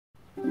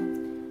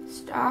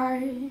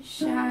Stars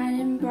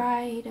shining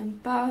bright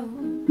above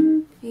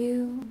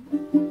you.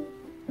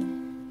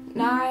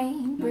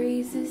 Night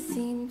breezes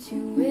seem to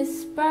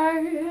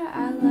whisper,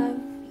 I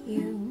love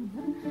you.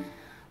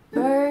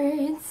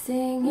 Birds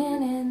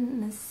singing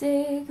in the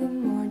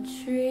sycamore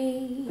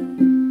tree.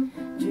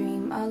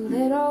 Dream a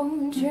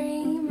little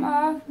dream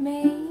of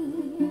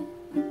me.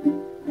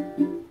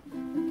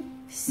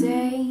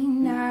 Say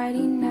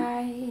nighty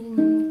night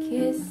and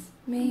kiss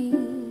me.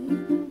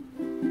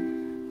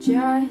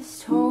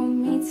 Just hold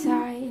me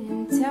tight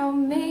and tell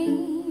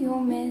me you'll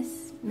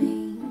miss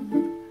me,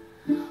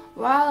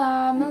 while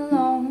I'm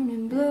alone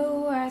and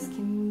blue as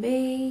can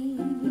be.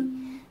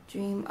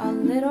 Dream a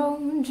little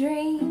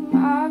dream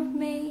of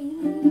me.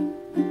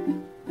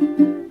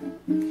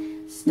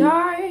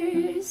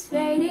 Stars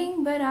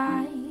fading, but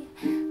I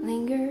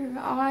linger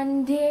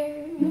on,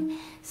 dear,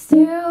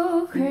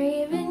 still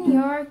craving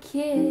your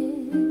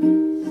kiss.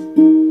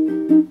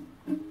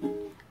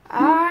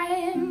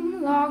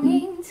 I'm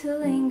longing to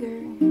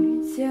linger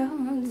till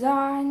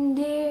dawn,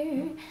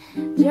 dear,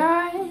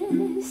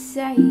 just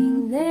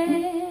saying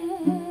this.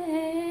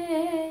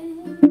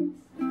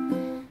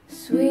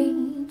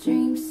 Sweet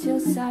dreams till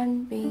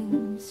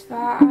sunbeams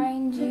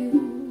find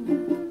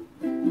you.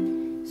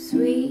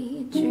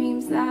 Sweet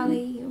dreams that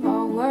leave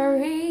all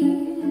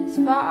worries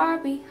far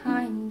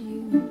behind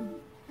you.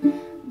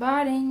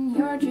 But in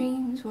your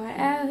dreams,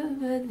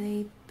 whatever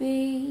they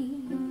be,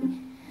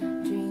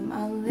 dream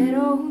a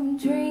little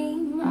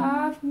dream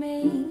of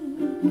me.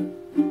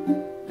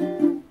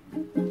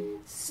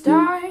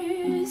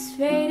 Stars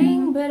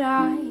fading, but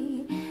I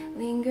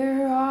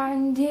linger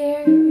on,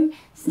 dear,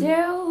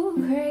 still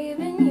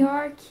craving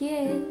your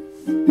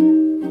kiss.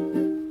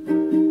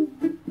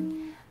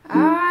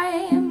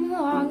 I am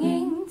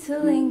longing to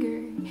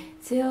linger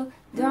till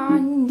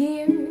dawn,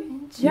 dear,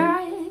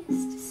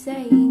 just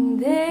saying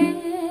this.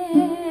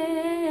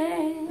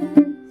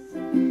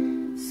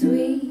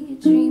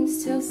 Sweet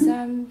dreams till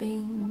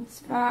sunbeams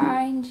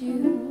find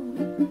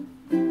you.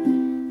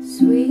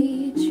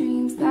 Sweet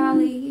dreams that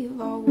leave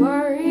all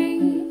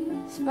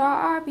worries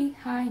far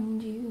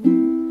behind you.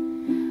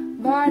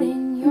 But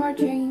in your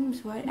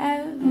dreams,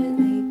 whatever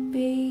they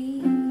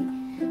be,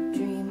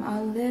 dream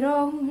a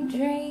little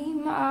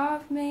dream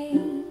of me.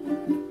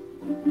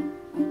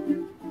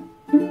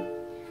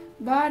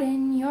 But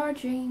in your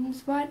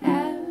dreams,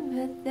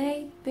 whatever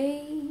they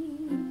be,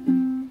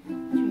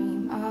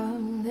 dream a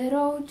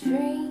little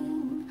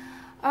dream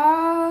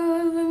of